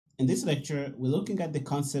In this lecture, we're looking at the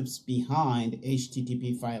concepts behind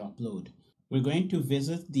HTTP file upload. We're going to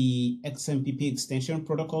visit the XMPP extension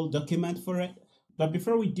protocol document for it. But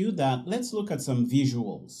before we do that, let's look at some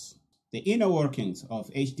visuals. The inner workings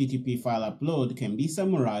of HTTP file upload can be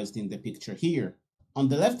summarized in the picture here. On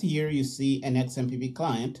the left here, you see an XMPP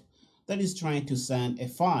client that is trying to send a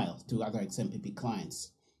file to other XMPP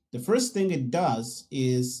clients. The first thing it does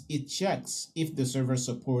is it checks if the server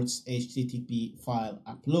supports HTTP file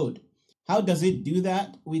upload. How does it do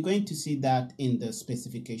that? We're going to see that in the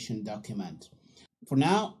specification document. For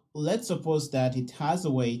now, let's suppose that it has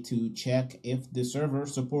a way to check if the server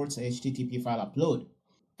supports HTTP file upload.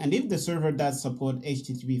 And if the server does support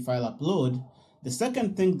HTTP file upload, the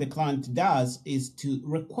second thing the client does is to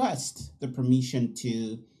request the permission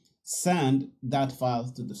to send that file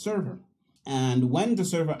to the server. And when the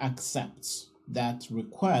server accepts that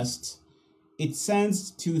request, it sends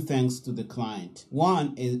two things to the client.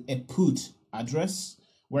 One is a put address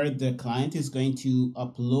where the client is going to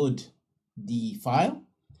upload the file.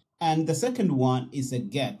 And the second one is a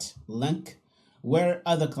get link where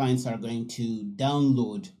other clients are going to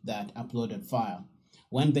download that uploaded file.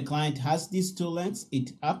 When the client has these two links,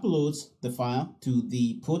 it uploads the file to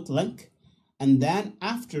the put link. And then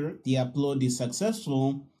after the upload is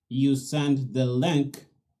successful, you send the link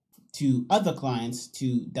to other clients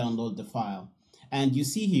to download the file. And you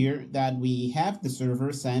see here that we have the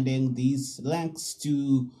server sending these links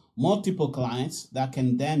to multiple clients that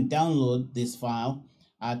can then download this file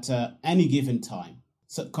at any given time.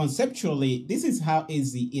 So conceptually, this is how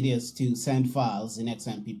easy it is to send files in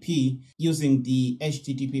XMPP using the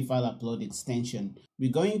HTTP file upload extension.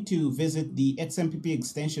 We're going to visit the XMPP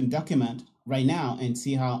extension document right now and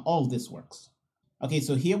see how all this works. Okay,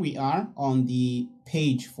 so here we are on the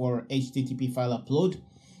page for HTTP file upload.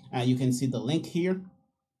 You can see the link here.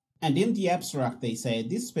 And in the abstract, they say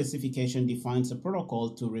this specification defines a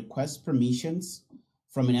protocol to request permissions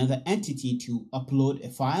from another entity to upload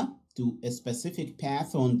a file to a specific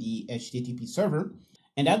path on the HTTP server,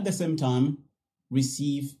 and at the same time,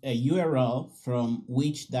 receive a URL from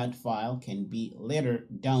which that file can be later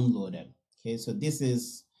downloaded. Okay, so this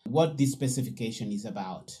is what this specification is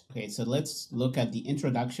about. Okay, so let's look at the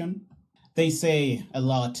introduction. They say a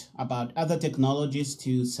lot about other technologies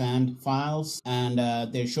to send files and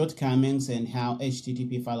their shortcomings and how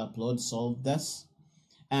HTTP file upload solved this.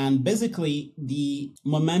 And basically, the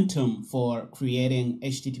momentum for creating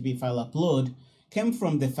HTTP file upload came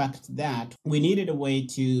from the fact that we needed a way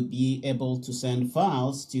to be able to send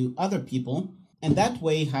files to other people. And that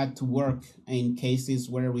way had to work in cases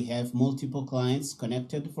where we have multiple clients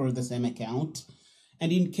connected for the same account,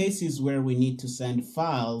 and in cases where we need to send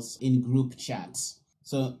files in group chats.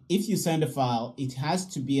 So if you send a file, it has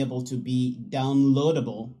to be able to be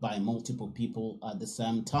downloadable by multiple people at the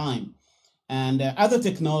same time. And other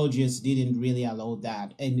technologies didn't really allow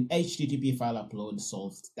that, and HTTP file upload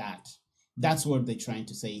solves that. That's what they're trying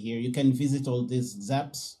to say here. You can visit all these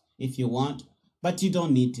ZAPs if you want, but you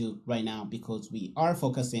don't need to right now because we are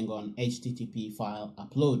focusing on HTTP file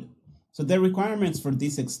upload. So the requirements for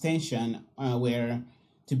this extension were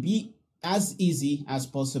to be as easy as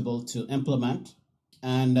possible to implement,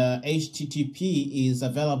 and HTTP is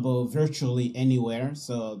available virtually anywhere.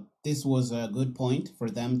 So this was a good point for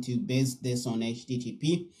them to base this on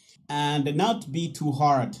HTTP and not be too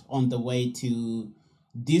hard on the way to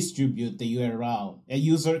distribute the URL. A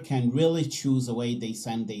user can really choose the way they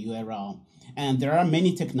send the URL. And there are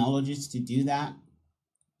many technologies to do that.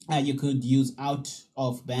 You could use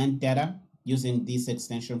out-of-band data using this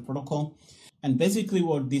extension protocol. And basically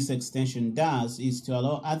what this extension does is to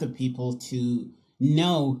allow other people to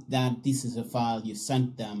know that this is a file you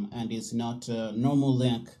sent them and is not a normal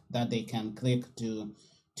link that they can click to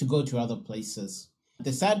go to other places.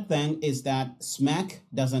 The sad thing is that SMAC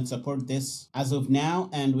doesn't support this as of now,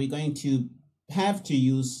 and we're going to have to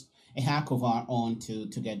use a hack of our own to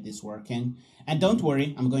get this working. And don't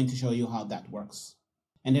worry, I'm going to show you how that works.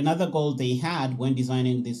 And another goal they had when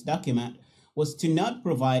designing this document was to not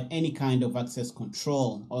provide any kind of access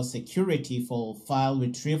control or security for file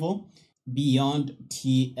retrieval beyond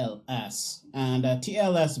TLS. And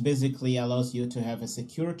TLS basically allows you to have a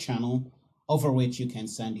secure channel over which you can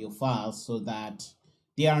send your files so that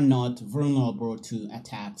they are not vulnerable to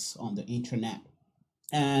attacks on the internet.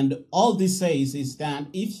 And all this says is that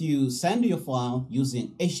if you send your file using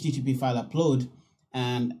HTTP file upload,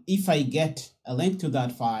 and if I get a link to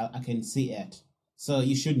that file, I can see it. So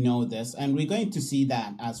you should know this. And we're going to see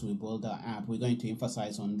that as we build our app. We're going to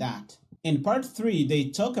emphasize on that. In part 3, they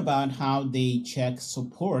talk about how they check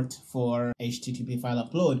support for HTTP file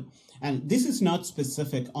upload. And this is not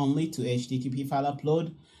specific only to HTTP file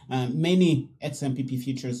upload. Many XMPP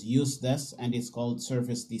features use this, and it's called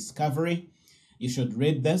service discovery. You should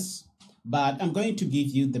read this, but I'm going to give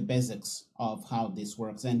you the basics of how this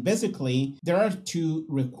works. And basically, there are two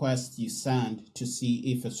requests you send to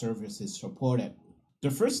see if a service is supported.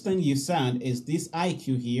 The first thing you send is this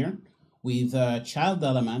IQ here with a child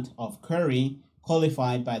element of query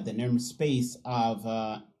qualified by the namespace of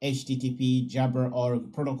HTTP Jabber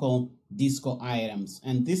org protocol disco items.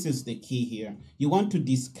 And this is the key here. You want to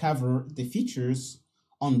discover the features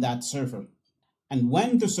on that server. And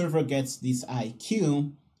when the server gets this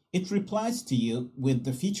IQ, it replies to you with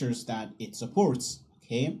the features that it supports,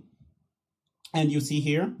 okay? And you see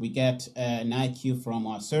here, we get an IQ from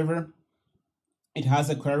our server. It has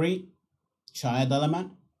a query child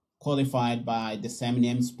element qualified by the same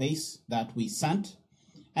namespace that we sent,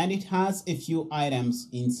 and it has a few items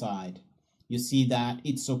inside. You see that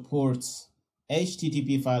it supports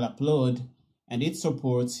HTTP file upload, and it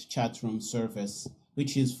supports chat room service,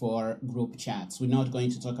 which is for group chats. We're not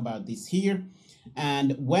going to talk about this here.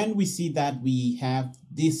 And when we see that we have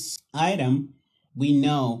this item, we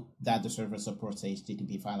know that the server supports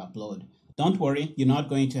HTTP file upload. Don't worry, you're not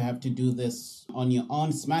going to have to do this on your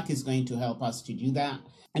own. Smack is going to help us to do that.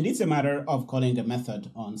 And it's a matter of calling a method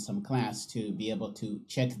on some class to be able to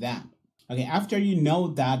check that. Okay, after you know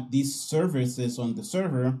that this service is on the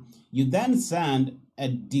server, you then send a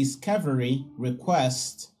discovery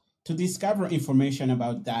request to discover information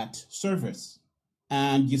about that service.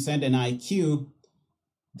 And you send an IQ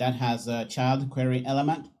that has a child query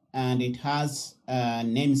element, and it has a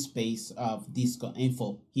namespace of disco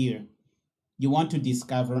info here. You want to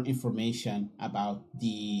discover information about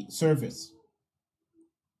the service.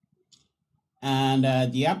 And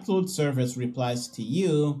the upload service replies to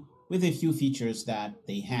you with a few features that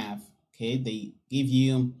they have. Okay, they give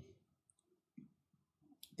you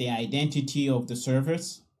the identity of the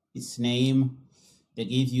service, its name. They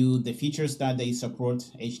give you the features that they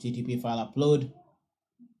support, HTTP file upload.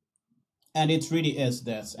 And it really is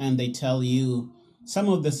this. And they tell you some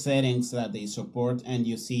of the settings that they support. And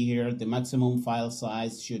you see here, the maximum file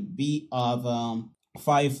size should be of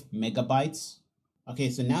 5 megabytes. Okay,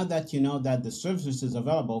 so now that you know that the service is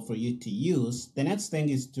available for you to use, the next thing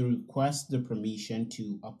is to request the permission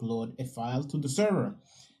to upload a file to the server.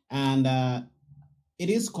 And it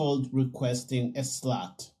is called requesting a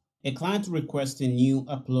slot. A client requests a new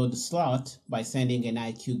upload slot by sending an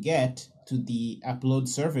IQ get to the upload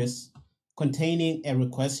service containing a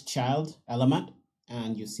request child element.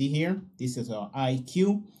 And you see here, this is our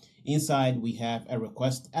IQ. Inside, we have a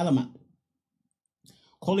request element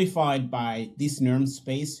qualified by this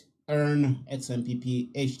namespace, earn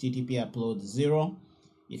XMPP HTTP upload 0.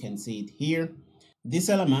 You can see it here. This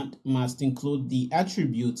element must include the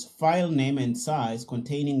attributes file name and size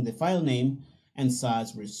containing the file name and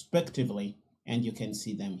size respectively, and you can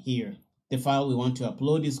see them here. The file we want to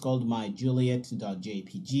upload is called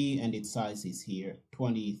myjuliet.jpg, and its size is here,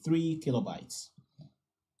 23 kilobytes.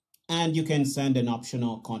 And you can send an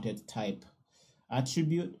optional content type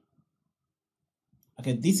attribute.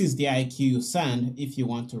 Okay, this is the IQ you send if you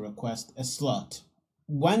want to request a slot.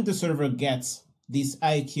 When the server gets this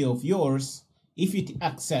IQ of yours, if it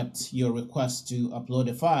accepts your request to upload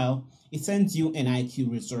a file, it sends you an IQ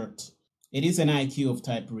result. It is an IQ of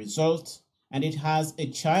type result, and it has a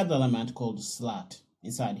child element called slot.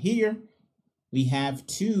 Inside here, we have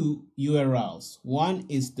two URLs. One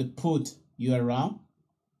is the put URL,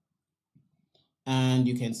 and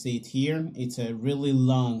you can see it here. It's a really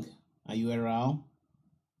long URL.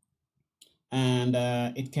 And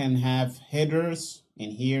it can have headers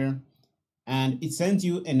in here, and it sends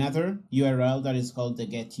you another URL that is called the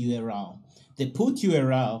get URL. The put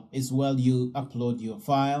URL is where you upload your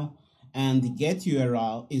file, and the get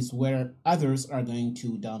URL is where others are going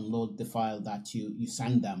to download the file that you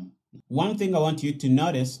send them. One thing I want you to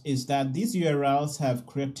notice is that these URLs have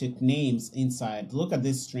cryptic names inside. Look at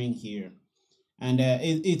this string here, and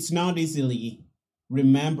it's not easily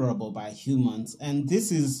rememberable by humans, and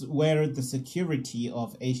this is where the security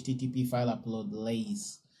of HTTP file upload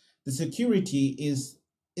lays. The security is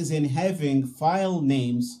in having file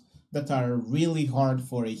names that are really hard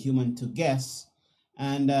for a human to guess,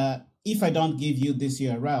 and if I don't give you this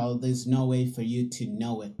URL, there's no way for you to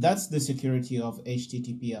know it. That's the security of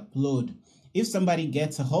HTTP upload. If somebody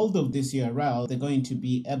gets a hold of this URL, they're going to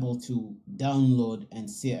be able to download and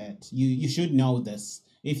see it. You should know this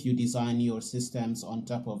if you design your systems on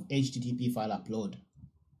top of HTTP file upload.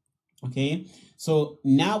 Okay, so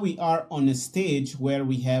now we are on a stage where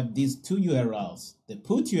we have these two URLs, the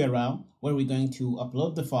put URL, where we're going to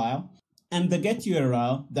upload the file, and the get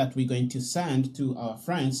URL that we're going to send to our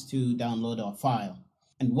friends to download our file.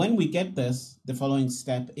 And when we get this, the following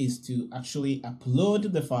step is to actually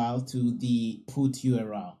upload the file to the put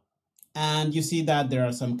URL. And you see that there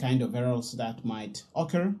are some kind of errors that might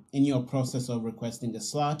occur in your process of requesting a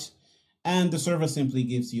slot. And the server simply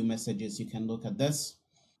gives you messages. You can look at this.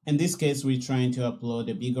 In this case, we're trying to upload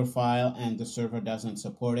a bigger file and the server doesn't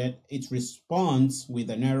support it. It responds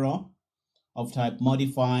with an error of type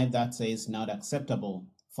modify that says not acceptable.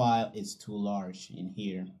 File is too large in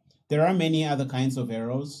here. There are many other kinds of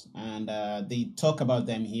errors and they talk about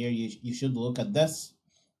them here. You should look at this.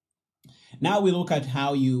 Now we look at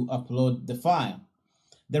how you upload the file.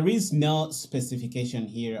 There is no specification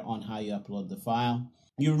here on how you upload the file.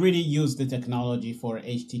 You really use the technology for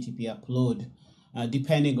HTTP upload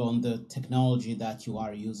depending on the technology that you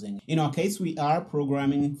are using. In our case, we are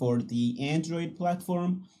programming for the Android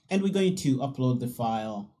platform and we're going to upload the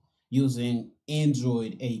file using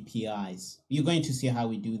Android APIs. You're going to see how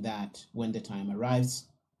we do that when the time arrives.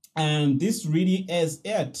 And this really is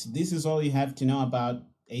it. This is all you have to know about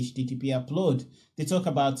HTTP upload. They talk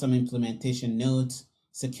about some implementation notes,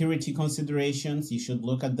 security considerations. You should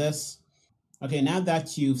look at this. Okay, now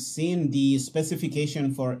that you've seen the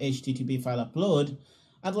specification for HTTP file upload,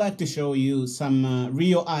 I'd like to show you some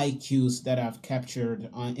real IQs that I've captured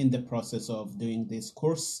in the process of doing this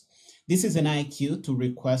course. This is an IQ to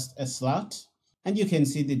request a slot, and you can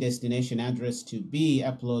see the destination address to be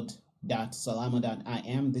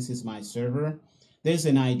upload.salamo.im. This is my server. There's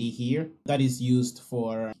an ID here that is used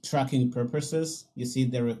for tracking purposes. You see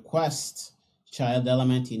the request child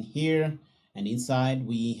element in here. And inside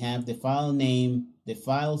we have the file name, the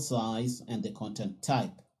file size, and the content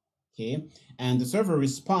type. Okay, and the server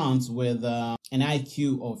responds with an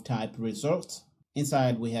IQ of type result.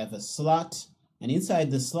 Inside we have a slot, and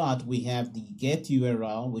inside the slot we have the get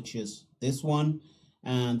URL, which is this one,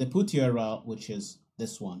 and the put URL, which is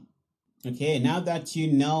this one. Okay, now that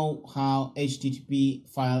you know how HTTP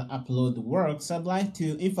file upload works, I'd like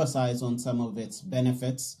to emphasize on some of its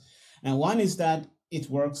benefits. And one is that it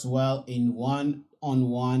works well in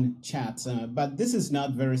one-on-one chats, but this is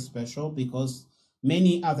not very special because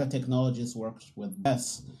many other technologies work with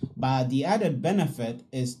this. But the added benefit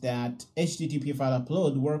is that HTTP file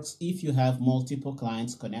upload works if you have multiple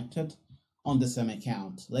clients connected on the same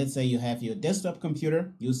account. Let's say you have your desktop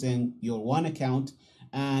computer using your one account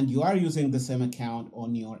and you are using the same account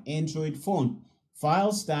on your Android phone.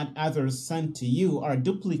 Files that others send to you are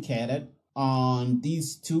duplicated on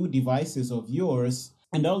these two devices of yours,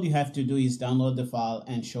 and all you have to do is download the file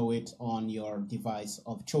and show it on your device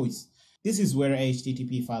of choice. This is where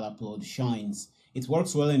HTTP file upload shines. It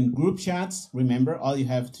works well in group chats. Remember, all you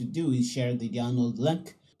have to do is share the download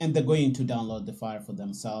link and they're going to download the file for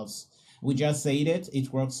themselves. We just said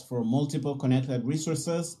it works for multiple connected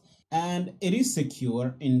resources, and it is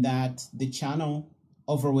secure in that the channel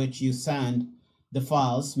over which you send the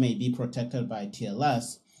files may be protected by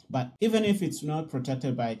TLS. But even if it's not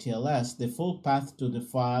protected by TLS, the full path to the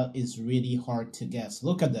file is really hard to guess.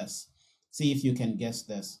 Look at this. See if you can guess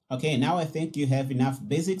this. Okay, now I think you have enough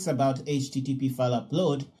basics about HTTP file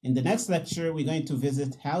upload. In the next lecture, we're going to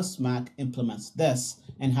visit how SMAC implements this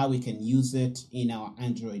and how we can use it in our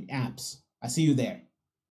Android apps. I'll see you there.